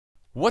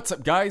What's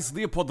up guys,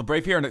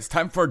 LeopoldTheBrave here, and it's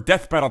time for a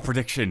death battle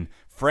prediction.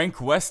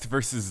 Frank West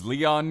versus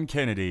Leon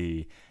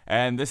Kennedy.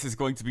 And this is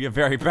going to be a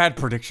very bad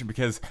prediction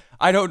because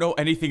I don't know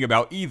anything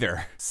about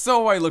either.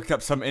 So I looked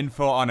up some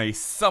info on a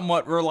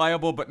somewhat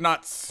reliable but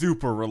not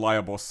super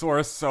reliable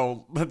source,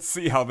 so let's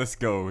see how this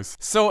goes.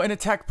 So in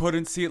attack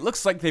potency, it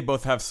looks like they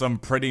both have some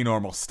pretty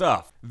normal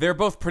stuff. They're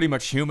both pretty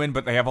much human,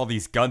 but they have all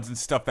these guns and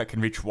stuff that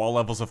can reach wall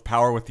levels of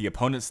power with the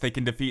opponents they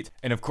can defeat,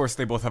 and of course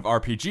they both have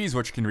RPGs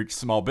which can reach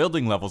small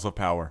building levels of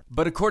power.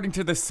 But according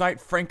to this site,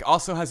 Frank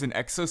also has an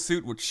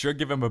exosuit which should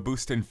give him a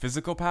boost in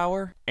physical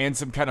power, and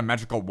some kind of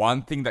magical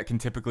wand thing that can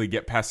typically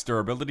get past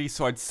durability,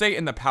 so I'd say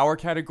in the power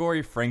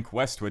category, Frank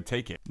West would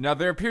take it. Now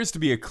there appears to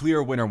be a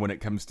clear winner when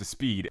it comes to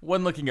speed.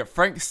 When looking at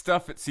Frank's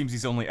stuff, it seems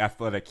he's only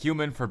athletic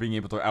human for being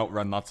able to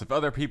outrun lots of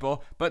other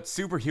people, but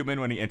superhuman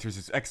when he enters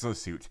his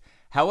exosuit.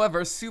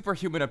 However,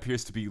 superhuman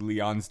appears to be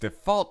Leon's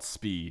default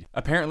speed.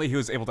 Apparently he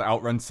was able to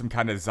outrun some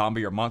kind of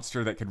zombie or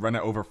monster that could run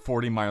at over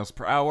 40 miles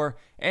per hour,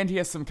 and he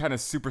has some kind of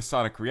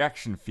supersonic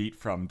reaction feat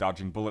from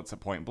dodging bullets at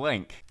point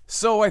blank.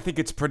 So I think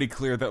it's pretty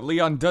clear that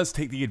Leon does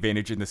take the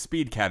advantage in the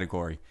speed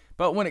category.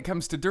 But when it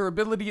comes to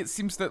durability, it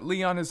seems that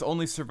Leon has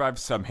only survived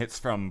some hits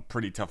from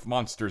pretty tough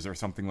monsters or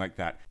something like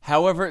that.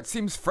 However, it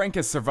seems Frank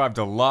has survived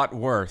a lot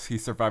worse. He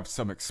survived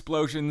some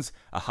explosions,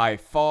 a high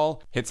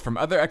fall, hits from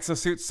other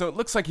exosuits, so it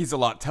looks like he's a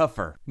lot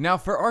tougher. Now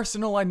for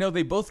Arsenal, I know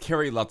they both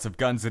carry lots of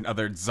guns and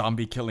other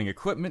zombie-killing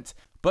equipment,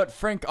 but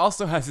Frank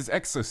also has his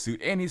exosuit,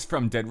 and he's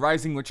from Dead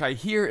Rising, which I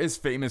hear is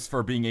famous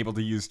for being able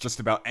to use just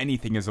about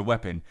anything as a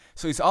weapon,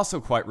 so he's also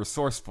quite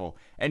resourceful.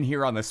 And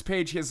here on this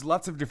page, he has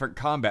lots of different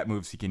combat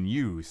moves he can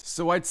use.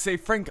 So I'd say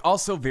Frank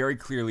also very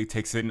clearly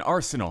takes it in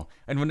Arsenal.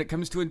 And when it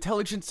comes to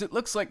intelligence, it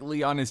looks like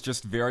Leon is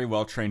just very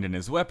well trained in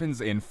his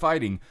weapons and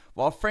fighting,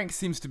 while Frank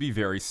seems to be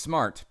very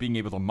smart, being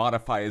able to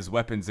modify his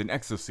weapons and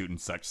exosuit and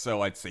such,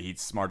 so I'd say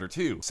he's smarter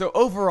too. So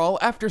overall,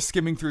 after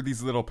skimming through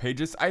these little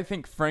pages, I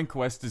think Frank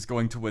West is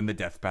going to win the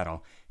death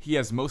battle. He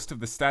has most of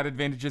the stat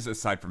advantages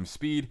aside from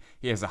speed,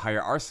 he has a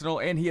higher arsenal,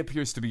 and he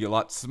appears to be a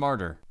lot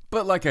smarter.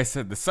 But like I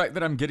said, the site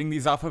that I'm getting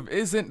these off of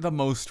isn't the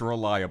most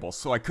reliable,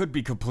 so I could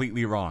be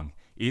completely wrong.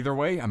 Either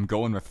way, I'm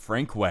going with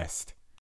Frank West.